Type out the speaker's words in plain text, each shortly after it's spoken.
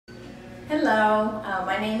Hello,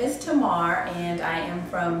 my name is Tamar and I am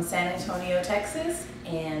from San Antonio, Texas,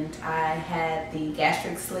 and I had the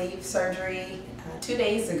gastric sleeve surgery 2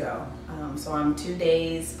 days ago. So I'm 2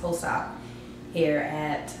 days post-op here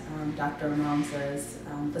at Dr. Mamsa's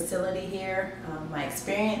facility here. My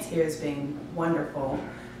experience here has been wonderful.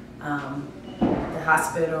 The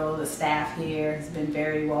hospital, the staff here has been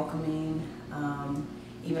very welcoming,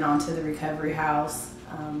 even onto the recovery house.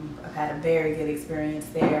 I've had a very good experience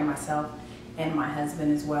there, myself and my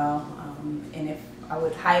husband as well. And I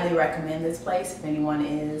would highly recommend this place if anyone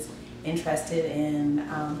is interested in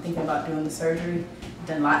thinking about doing the surgery. I've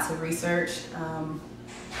done lots of research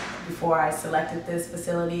before I selected this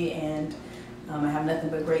facility, and I have nothing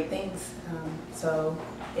but great things. So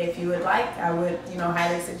if you would like, I would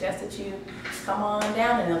highly suggest that you come on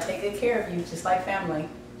down, and they'll take good care of you just like family.